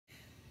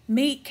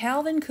Meet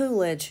Calvin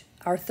Coolidge,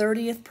 our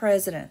 30th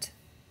president.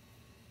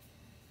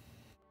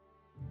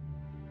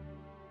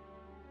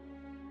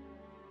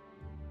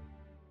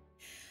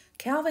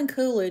 Calvin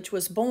Coolidge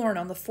was born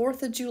on the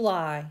 4th of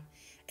July,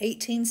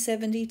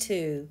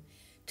 1872,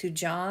 to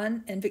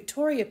John and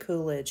Victoria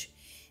Coolidge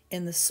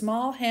in the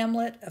small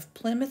hamlet of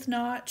Plymouth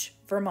Notch,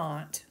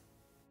 Vermont.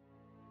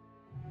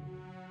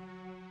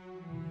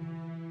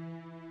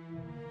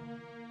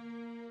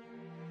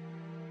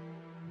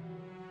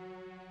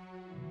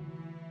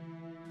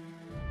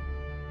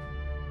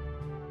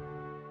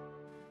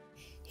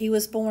 He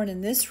was born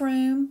in this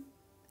room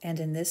and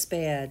in this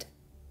bed.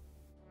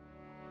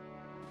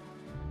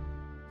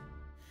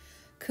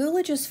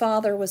 Coolidge's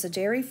father was a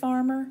dairy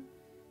farmer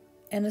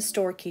and a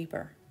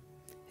storekeeper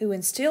who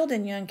instilled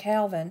in young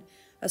Calvin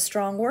a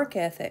strong work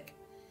ethic.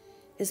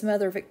 His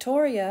mother,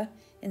 Victoria,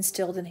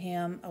 instilled in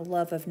him a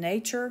love of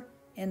nature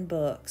and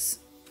books.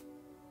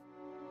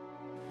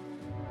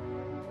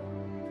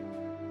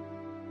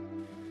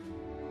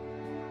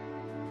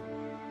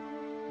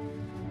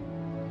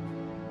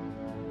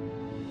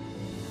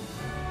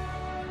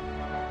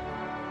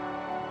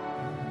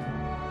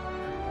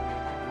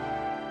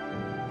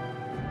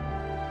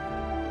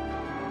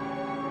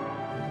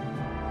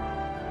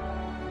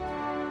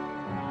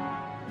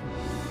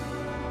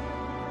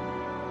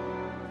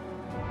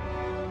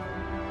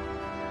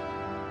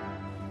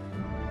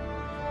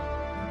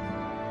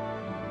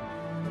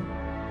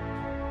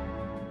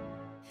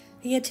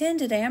 He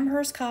attended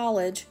Amherst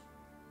College.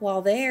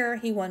 While there,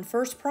 he won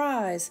first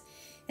prize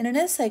in an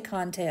essay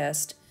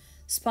contest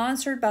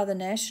sponsored by the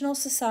National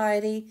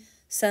Society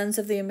Sons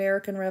of the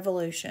American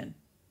Revolution.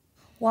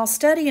 While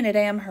studying at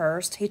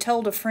Amherst, he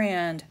told a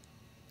friend,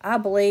 "I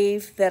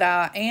believe that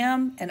I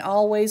am and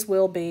always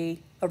will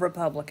be a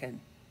Republican."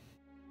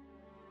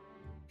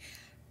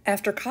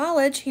 After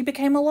college, he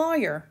became a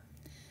lawyer,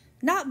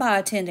 not by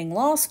attending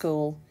law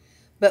school,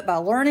 but by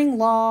learning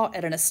law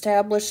at an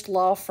established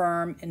law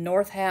firm in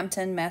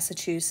Northampton,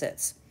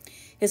 Massachusetts.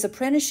 His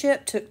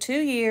apprenticeship took 2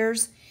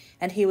 years,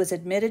 and he was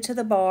admitted to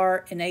the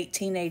bar in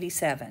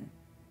 1887.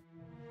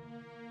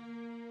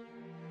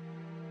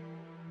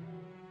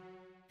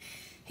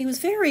 He was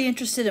very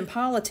interested in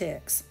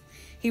politics.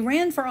 He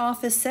ran for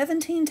office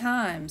 17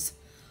 times,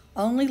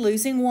 only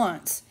losing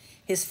once,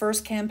 his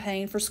first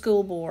campaign for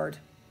school board.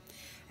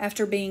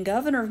 After being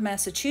governor of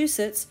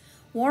Massachusetts,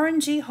 Warren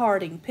G.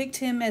 Harding picked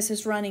him as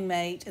his running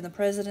mate in the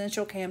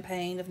presidential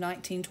campaign of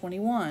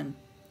 1921.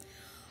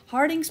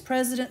 Harding's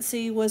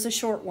presidency was a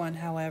short one,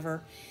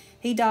 however.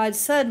 He died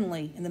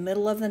suddenly in the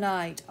middle of the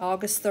night,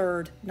 August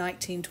 3,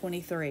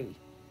 1923.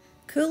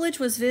 Coolidge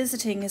was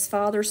visiting his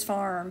father's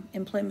farm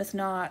in Plymouth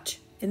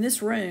Notch, in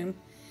this room,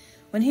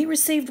 when he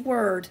received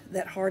word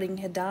that Harding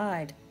had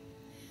died.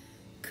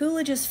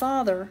 Coolidge's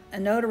father, a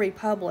notary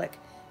public,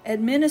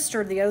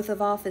 administered the oath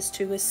of office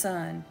to his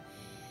son.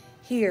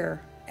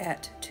 Here,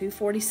 at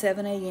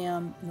 2:47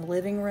 a.m. in the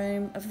living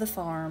room of the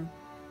farm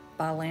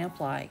by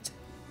lamplight.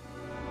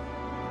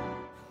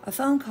 A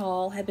phone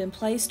call had been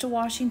placed to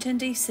Washington,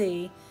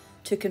 D.C.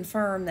 to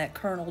confirm that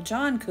Colonel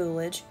John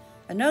Coolidge,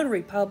 a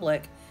notary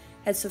public,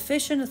 had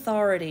sufficient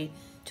authority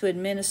to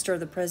administer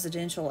the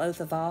presidential oath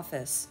of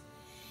office.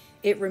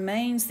 It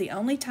remains the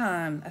only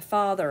time a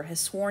father has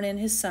sworn in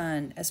his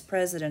son as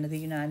President of the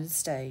United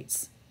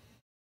States.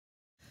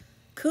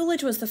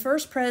 Coolidge was the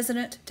first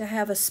president to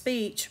have a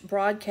speech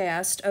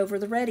broadcast over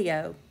the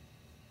radio.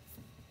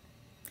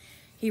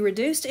 He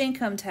reduced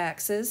income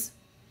taxes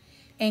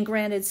and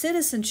granted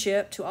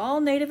citizenship to all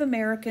Native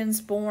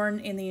Americans born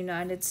in the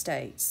United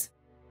States.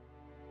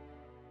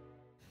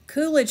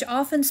 Coolidge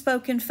often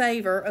spoke in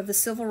favor of the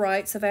civil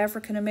rights of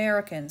African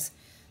Americans,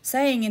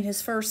 saying in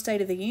his first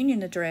State of the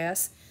Union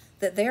address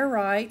that their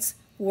rights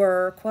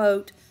were,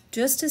 quote,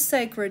 just as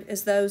sacred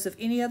as those of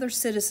any other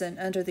citizen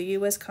under the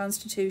U.S.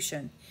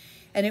 Constitution,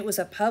 and it was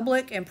a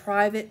public and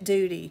private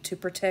duty to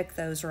protect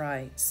those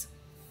rights.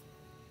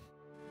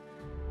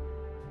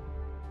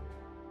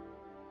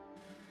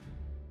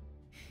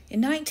 In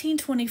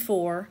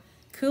 1924,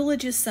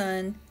 Coolidge's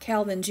son,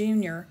 Calvin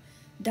Jr.,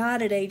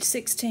 died at age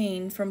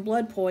 16 from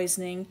blood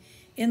poisoning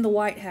in the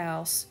White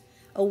House.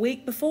 A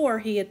week before,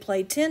 he had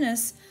played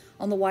tennis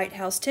on the White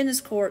House tennis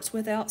courts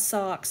without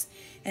socks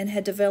and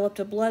had developed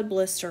a blood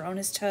blister on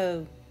his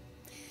toe.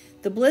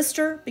 The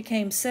blister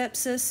became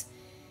sepsis,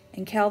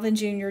 and Calvin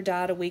Jr.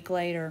 died a week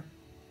later.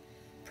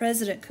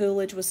 President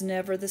Coolidge was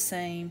never the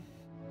same.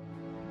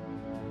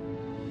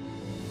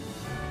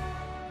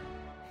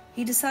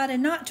 He decided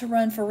not to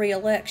run for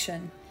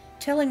re-election,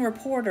 telling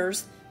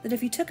reporters that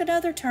if he took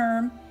another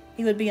term,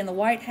 he would be in the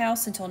White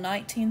House until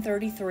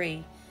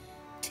 1933.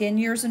 10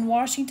 years in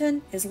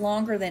Washington is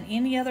longer than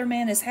any other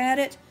man has had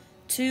it.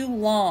 Too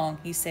long,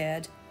 he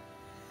said.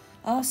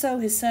 Also,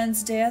 his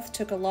son's death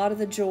took a lot of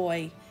the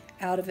joy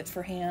out of it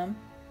for him.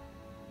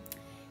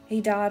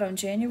 He died on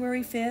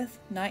January 5,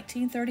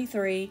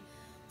 1933,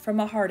 from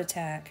a heart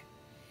attack.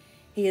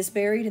 He is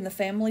buried in the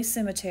family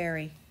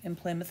cemetery in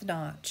Plymouth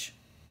Notch.